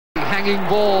hanging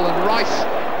ball, and Rice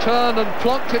turned and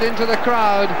plonked it into the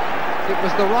crowd. It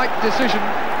was the right decision.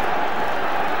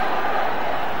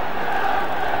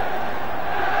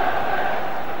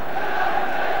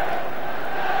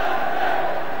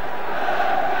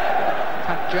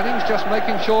 Pat Jennings just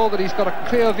making sure that he's got a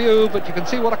clear view, but you can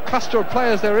see what a cluster of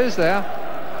players there is there.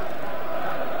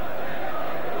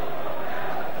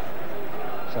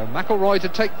 So McIlroy to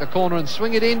take the corner and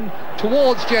swing it in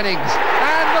towards Jennings,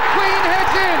 and McQueen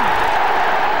heads in.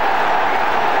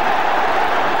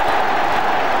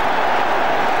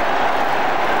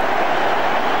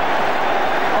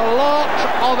 A lot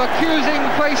of accusing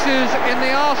faces in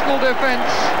the Arsenal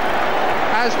defence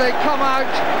as they come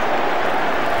out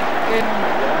in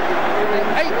the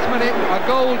 8th minute, a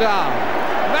goal down.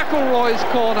 McIlroy's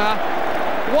corner,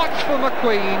 watch for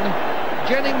McQueen.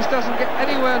 Jennings doesn't get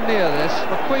anywhere near this.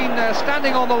 McQueen there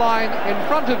standing on the line in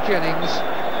front of Jennings.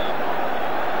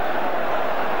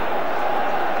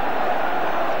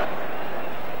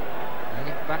 Bring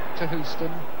it back to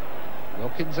Houston.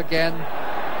 Wilkins again.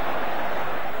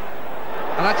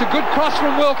 And that's a good cross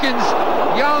from Wilkins.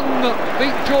 Young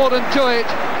beat Jordan to it,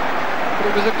 but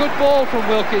it was a good ball from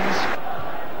Wilkins.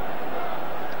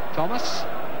 Thomas,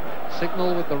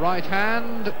 signal with the right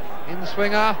hand, in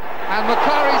swinger, and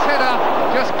Macari's header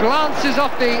just glances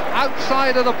off the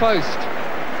outside of the post.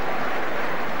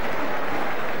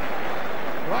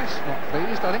 Rice not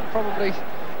pleased, I think probably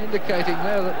indicating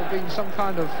there that there'd been some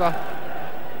kind of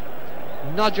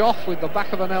nudge off with the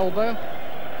back of an elbow.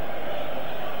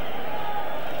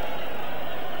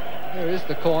 Here is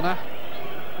the corner.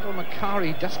 Little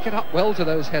Macari does get up well to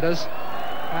those headers,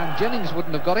 and Jennings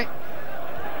wouldn't have got it.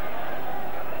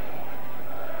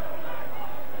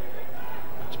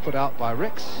 Put out by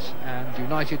Ricks, and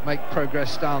United make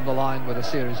progress down the line with a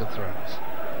series of throws.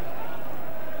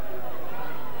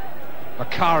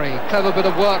 Macari, clever bit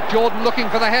of work. Jordan looking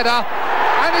for the header,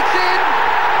 and it's in!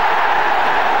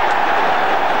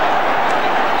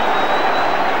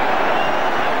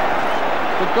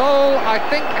 The goal, I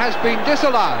think, has been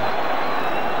disallowed.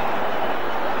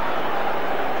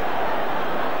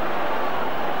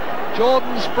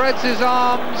 Jordan spreads his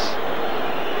arms.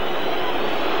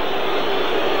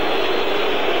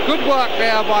 Good work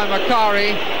there by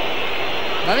Macari.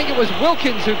 I think it was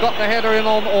Wilkins who got the header in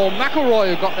on, or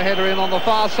McIlroy who got the header in on the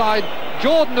far side.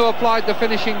 Jordan who applied the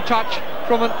finishing touch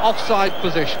from an offside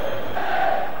position.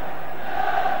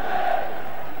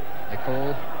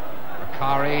 Nicol,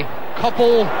 Macari,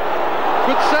 Koppel,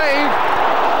 good save.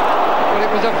 But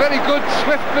it was a very good,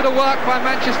 swift bit of work by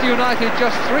Manchester United.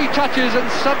 Just 3 touches and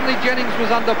suddenly Jennings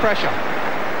was under pressure.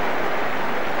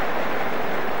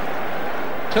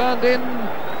 Turned in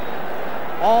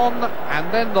on,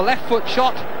 and then the left foot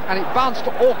shot, and it bounced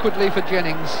awkwardly for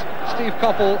Jennings. Steve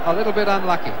Koppel a little bit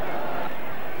unlucky.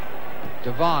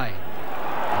 Devine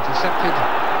intercepted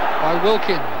by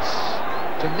Wilkins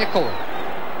to Nicol.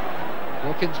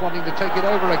 Wilkins wanting to take it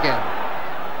over again.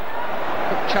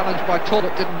 Quick challenge by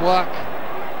Talbot didn't work,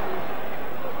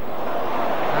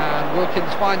 and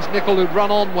Wilkins finds Nicol, who'd run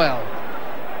on well.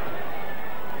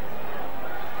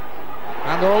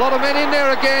 And there are a lot of men in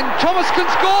there again. Thomas can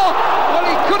score! Well,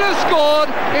 he could have scored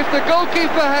if the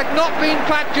goalkeeper had not been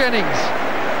Pat Jennings.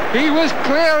 He was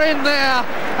clear in there,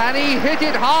 and he hit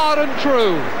it hard and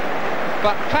true.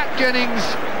 But Pat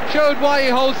Jennings showed why he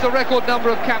holds the record number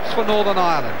of caps for Northern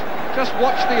Ireland. Just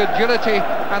watch the agility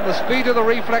and the speed of the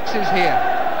reflexes here.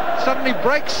 Suddenly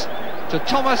breaks to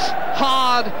Thomas,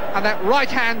 hard, and that right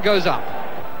hand goes up.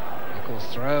 Nicol's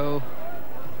throw.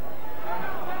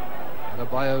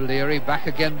 By O'Leary, back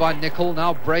again by Nicol.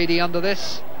 Now Brady under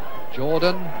this.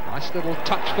 Jordan, nice little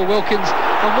touch for Wilkins,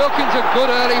 and Wilkins a good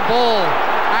early ball,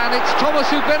 and it's Thomas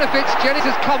who benefits. Jennings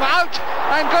has come out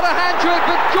and got a hand to it,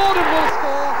 but Jordan will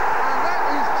score, and that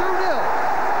is 2-0.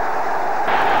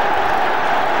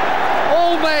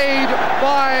 All made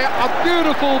by a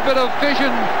beautiful bit of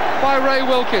vision by Ray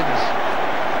Wilkins.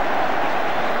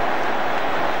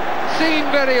 Seen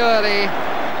very early.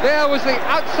 There was the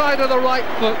outside of the right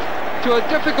foot to a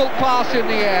difficult pass in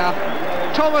the air.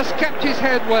 Thomas kept his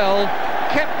head well,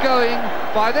 kept going.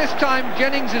 By this time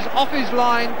Jennings is off his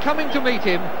line, coming to meet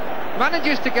him,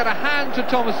 manages to get a hand to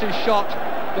Thomas's shot,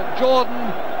 but Jordan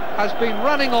has been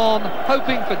running on,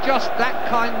 hoping for just that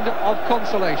kind of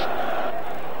consolation.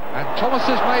 And Thomas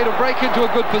has made a break into a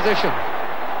good position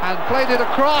and played it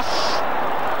across,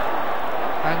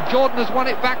 and Jordan has won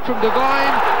it back from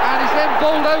Devine and is then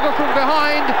bowled over from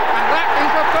behind, and that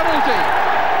is a penalty.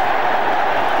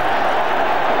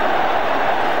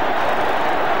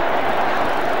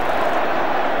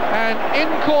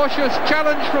 Incautious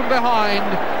challenge from behind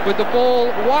with the ball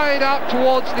wide out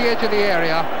towards the edge of the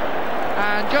area.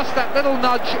 and just that little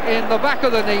nudge in the back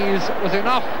of the knees was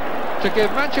enough to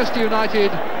give Manchester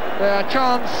United their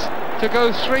chance to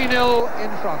go 3-0 in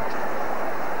front.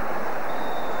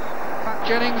 Pat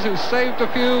Jennings, who saved a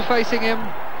few facing him,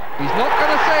 he's not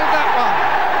going to save that one.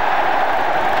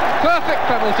 Perfect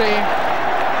penalty.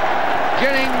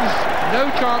 Jennings, no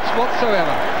chance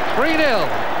whatsoever. 3-0.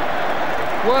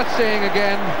 Worth seeing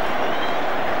again.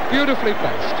 Beautifully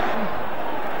placed.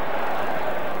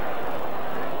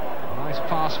 Nice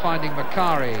pass finding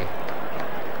Macari.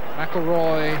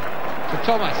 McElroy to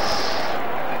Thomas.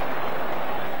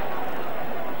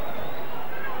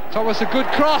 Thomas, a good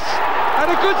cross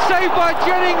and a good save by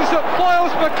Jennings that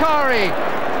foils Macari.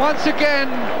 Once again,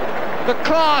 the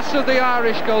class of the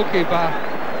Irish goalkeeper.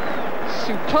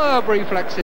 Superb reflexes.